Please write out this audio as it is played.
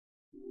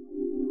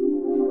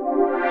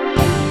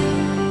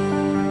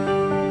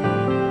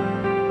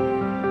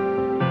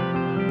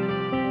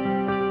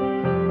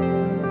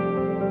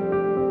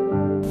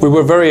We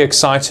were very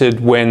excited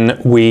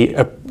when we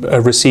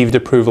received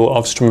approval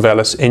of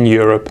Strimvelis in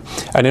Europe,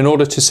 and in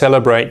order to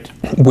celebrate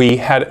we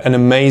had an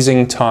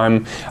amazing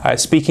time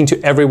speaking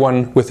to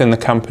everyone within the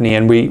company,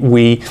 and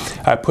we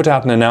put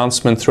out an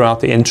announcement throughout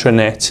the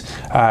intranet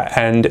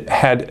and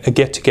had a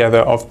get-together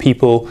of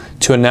people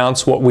to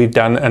announce what we've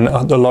done and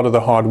a lot of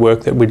the hard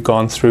work that we'd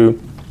gone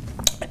through.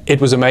 It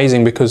was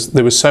amazing because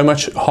there was so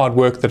much hard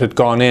work that had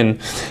gone in,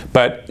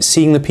 but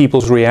seeing the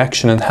people's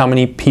reaction and how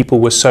many people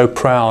were so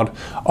proud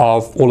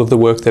of all of the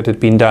work that had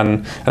been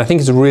done. And I think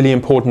it's really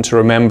important to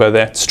remember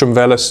that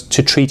Strimvelis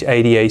to treat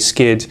ADA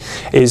SCID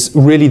is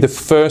really the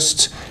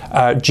first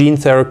gene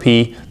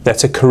therapy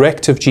that's a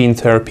corrective gene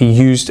therapy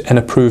used and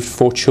approved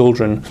for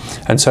children.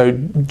 And so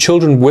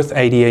children with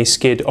ADA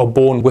SCID are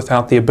born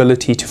without the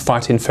ability to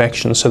fight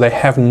infection, so they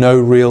have no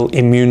real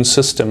immune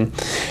system.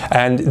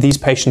 And these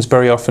patients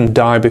very often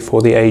die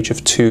before the age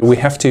of 2. We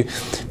have to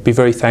be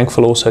very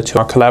thankful also to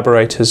our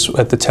collaborators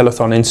at the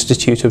Telethon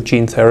Institute of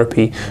Gene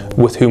Therapy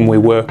with whom we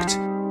worked.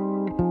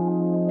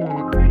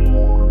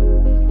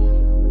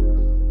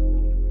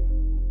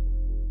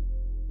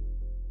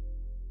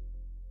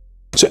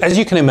 So as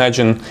you can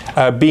imagine,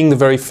 being the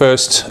very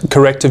first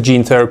corrective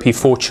gene therapy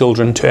for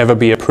children to ever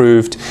be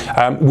approved,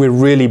 we're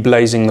really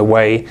blazing the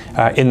way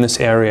in this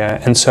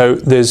area, and so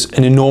there's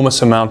an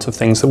enormous amount of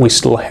things that we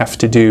still have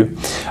to do.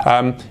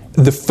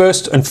 The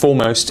first and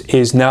foremost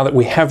is, now that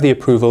we have the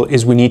approval,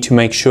 is we need to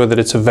make sure that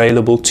it's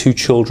available to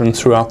children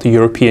throughout the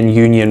European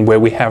Union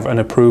where we have an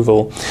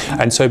approval.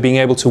 And so being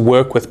able to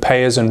work with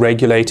payers and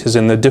regulators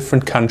in the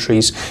different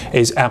countries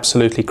is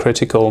absolutely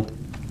critical.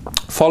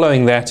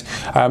 Following that,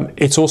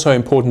 it's also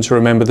important to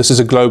remember this is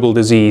a global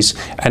disease,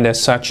 and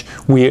as such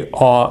we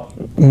are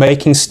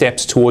making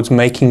steps towards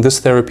making this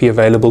therapy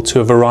available to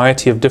a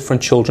variety of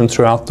different children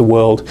throughout the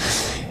world.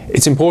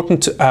 It's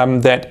important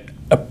that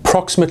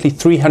approximately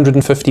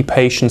 350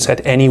 patients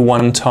at any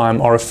one time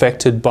are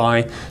affected by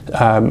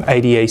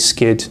ADA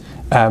SCID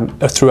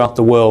throughout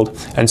the world,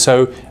 and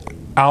so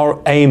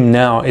our aim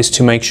now is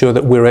to make sure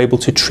that we're able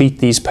to treat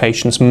these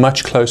patients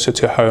much closer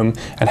to home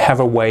and have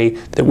a way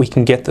that we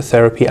can get the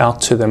therapy out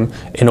to them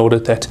in order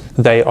that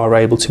they are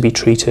able to be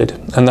treated.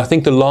 And I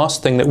think the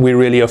last thing that we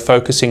really are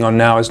focusing on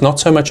now is not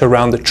so much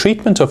around the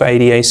treatment of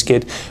ADA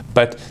SCID,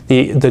 but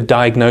the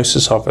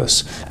diagnosis of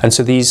this. And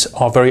so these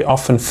are very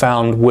often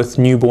found with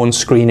newborn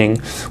screening,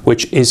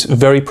 which is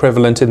very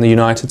prevalent in the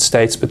United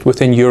States, but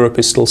within Europe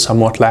is still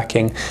somewhat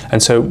lacking.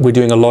 And so we're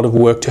doing a lot of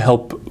work to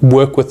help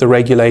work with the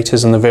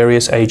regulators and the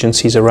various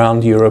agencies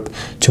around Europe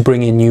to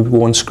bring in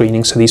newborn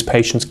screening so these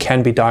patients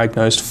can be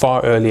diagnosed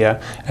far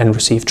earlier and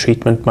receive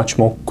treatment much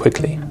more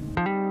quickly.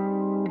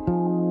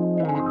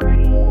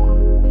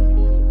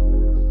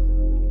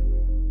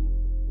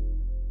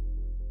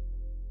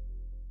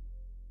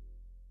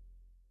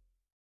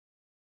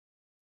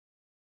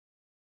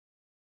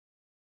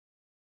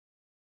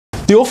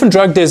 The orphan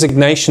drug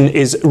designation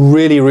is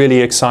really, really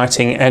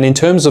exciting, and in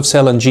terms of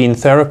cell and gene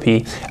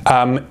therapy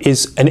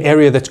is an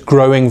area that's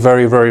growing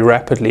very, very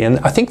rapidly. And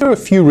I think there are a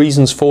few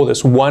reasons for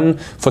this. One,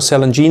 for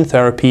cell and gene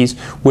therapies,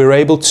 we're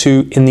able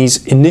to, in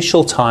these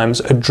initial times,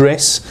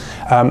 address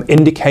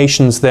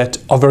indications that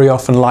are very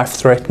often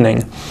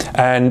life-threatening,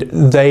 and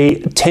they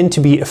tend to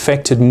be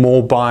affected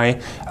more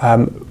by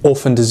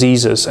orphan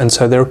diseases. And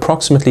so there are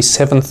approximately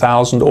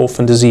 7,000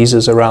 orphan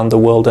diseases around the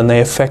world, and they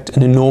affect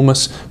an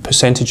enormous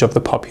percentage of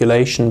the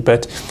population.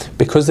 But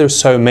because there's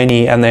so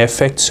many and they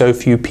affect so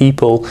few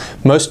people,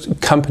 most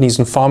companies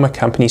and pharma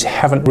companies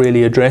haven't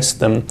really addressed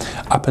them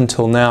up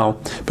until now.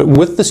 But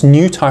with this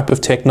new type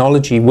of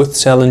technology, with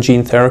cell and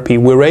gene therapy,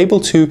 we're able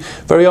to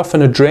very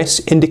often address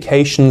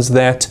indications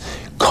that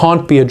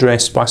can't be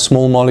addressed by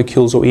small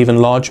molecules or even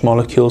large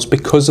molecules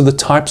because of the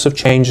types of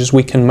changes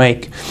we can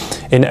make.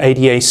 In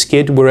ADA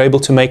SCID, we're able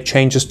to make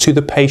changes to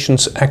the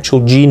patient's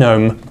actual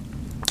genome,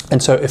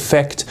 and so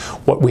affect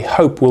what we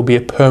hope will be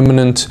a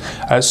permanent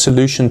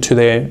solution to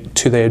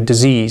their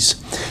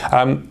disease.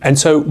 And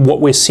so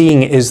what we're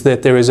seeing is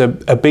that there is a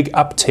big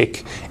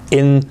uptick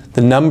in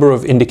the number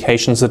of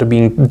indications that are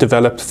being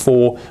developed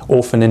for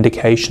orphan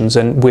indications,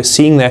 and we're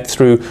seeing that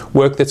through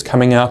work that's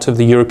coming out of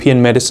the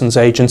European Medicines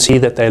Agency,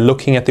 that they're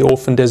looking at the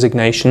orphan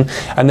designation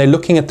and they're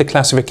looking at the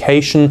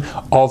classification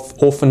of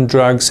orphan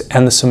drugs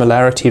and the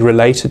similarity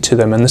related to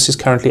them, and this is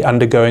currently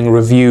undergoing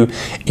review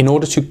in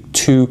order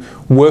to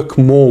work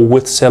more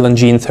with cell and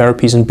gene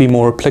therapies and be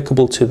more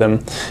applicable to them.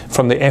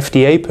 From the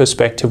FDA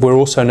perspective, we're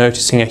also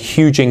noticing a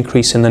huge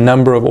increase in the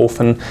number of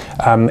orphan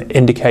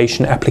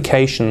indication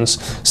applications,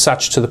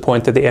 such to the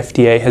point that the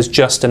FDA has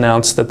just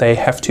announced that they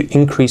have to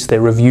increase their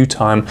review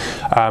time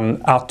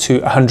out to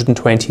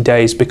 120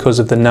 days because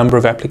of the number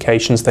of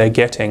applications they're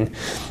getting.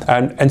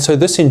 And so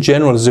this in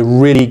general is a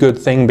really good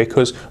thing,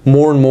 because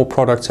more and more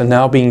products are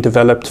now being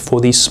developed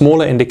for these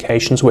smaller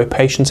indications where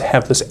patients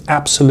have this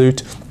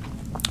absolute,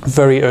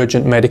 very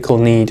urgent medical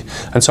need.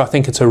 And so I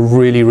think it's a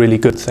really, really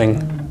good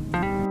thing.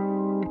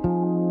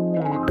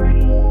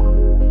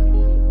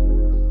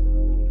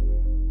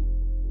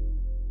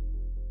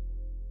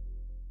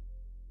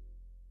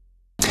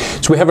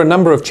 So we have a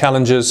number of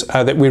challenges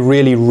that we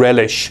really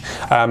relish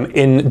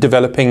in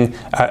developing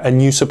a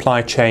new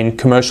supply chain,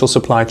 commercial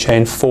supply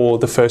chain for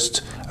the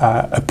first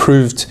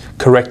approved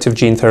corrective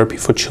gene therapy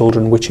for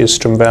children, which is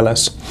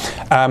Strimvelis.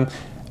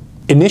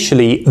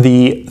 Initially,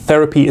 the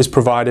therapy is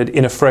provided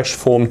in a fresh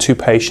form to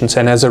patients,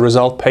 and as a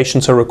result,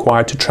 patients are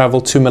required to travel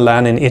to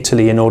Milan in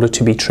Italy in order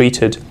to be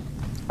treated.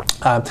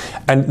 And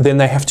then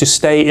they have to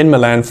stay in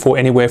Milan for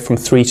anywhere from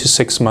 3 to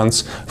 6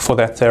 months for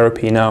that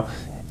therapy. Now,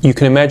 you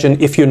can imagine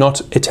if you're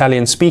not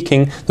Italian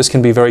speaking, this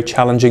can be very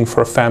challenging for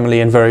a family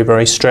and very,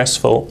 very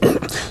stressful.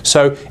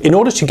 So in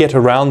order to get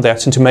around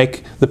that and to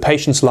make the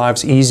patients'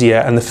 lives easier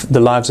and the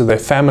lives of their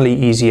family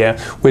easier,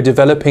 we're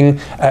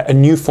developing a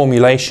new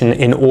formulation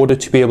in order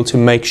to be able to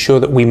make sure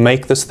that we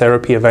make this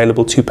therapy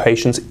available to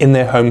patients in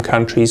their home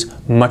countries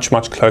much,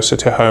 much closer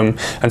to home.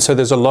 And so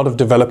there's a lot of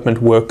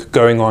development work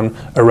going on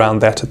around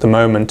that at the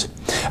moment.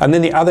 And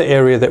then the other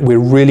area that we're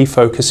really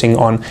focusing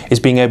on is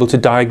being able to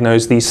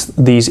diagnose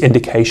these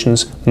indications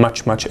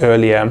much, much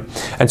earlier.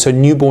 And so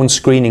newborn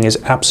screening is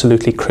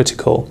absolutely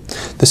critical.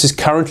 This is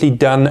currently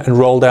done and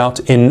rolled out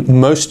in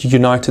most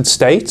United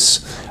States,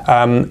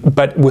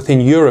 but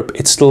within Europe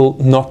it's still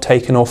not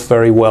taken off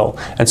very well.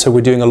 And so we're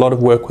doing a lot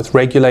of work with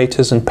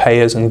regulators and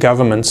payers and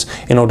governments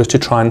in order to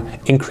try and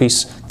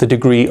increase the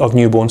degree of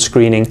newborn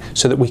screening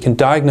so that we can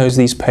diagnose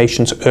these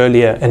patients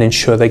earlier and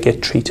ensure they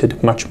get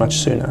treated much, much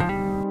sooner.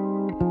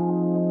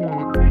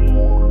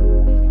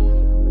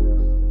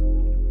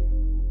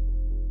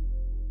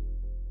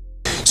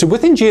 So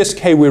within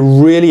GSK, we're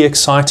really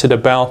excited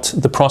about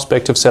the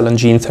prospect of cell and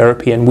gene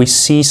therapy, and we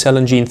see cell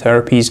and gene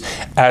therapies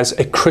as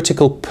a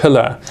critical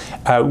pillar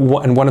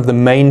and one of the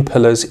main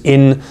pillars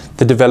in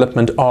the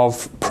development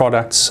of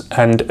products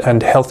and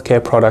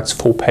healthcare products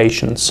for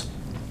patients.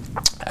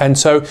 And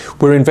so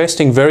we're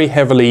investing very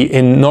heavily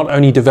in not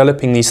only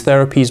developing these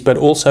therapies, but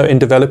also in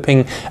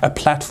developing a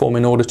platform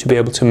in order to be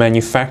able to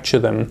manufacture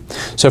them.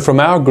 So from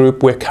our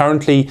group, we're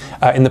currently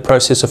in the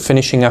process of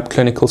finishing up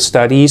clinical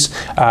studies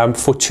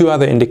for 2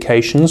 other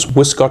indications,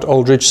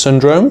 Wiskott-Aldrich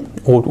syndrome,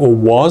 or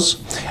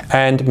WAS,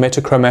 and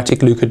metachromatic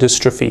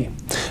leukodystrophy.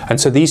 And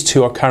so these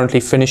 2 are currently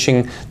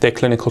finishing their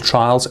clinical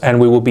trials, and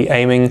we will be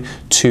aiming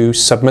to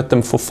submit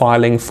them for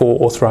filing for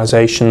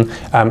authorization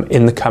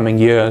in the coming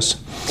years.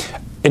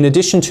 In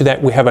addition to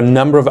that, we have a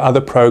number of other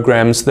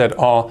programs that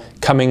are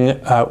coming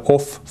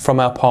off from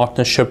our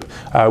partnership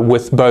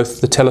with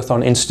both the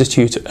Telethon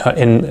Institute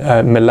in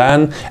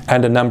Milan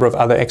and a number of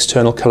other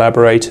external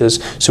collaborators.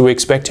 So we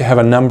expect to have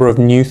a number of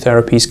new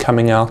therapies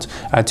coming out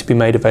to be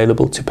made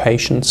available to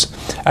patients.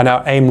 And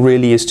our aim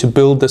really is to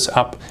build this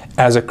up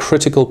as a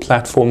critical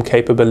platform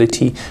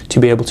capability to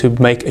be able to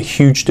make a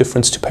huge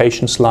difference to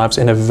patients' lives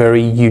in a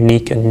very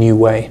unique and new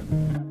way.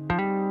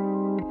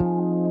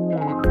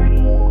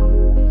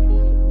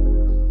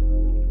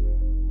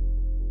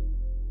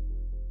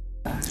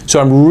 So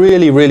I'm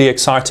really, really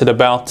excited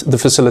about the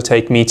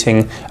Phacilitate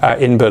meeting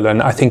in Berlin.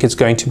 I think it's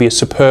going to be a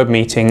superb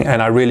meeting,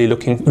 and I really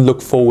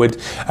look forward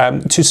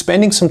to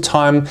spending some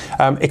time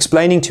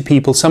explaining to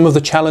people some of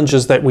the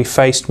challenges that we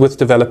faced with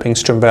developing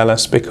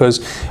Strimvelis, because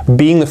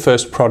being the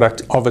first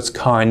product of its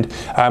kind,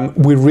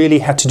 we really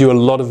had to do a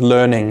lot of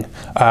learning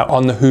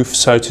on the hoof,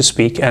 so to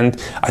speak.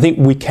 And I think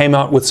we came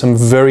out with some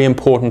very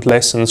important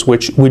lessons,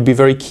 which we'd be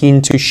very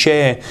keen to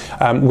share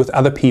with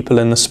other people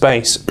in the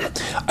space.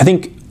 I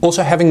think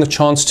also having the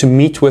chance to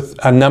meet with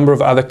a number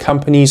of other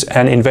companies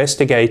and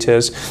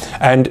investigators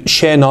and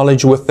share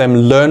knowledge with them,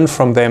 learn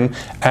from them,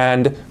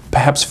 and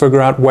perhaps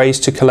figure out ways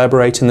to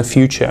collaborate in the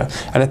future.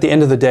 And at the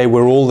end of the day,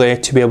 we're all there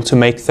to be able to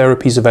make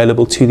therapies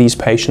available to these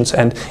patients.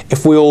 And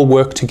if we all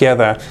work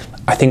together,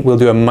 I think we'll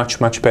do a much,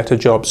 much better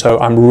job. So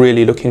I'm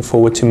really looking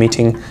forward to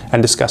meeting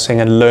and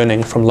discussing and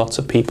learning from lots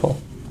of people.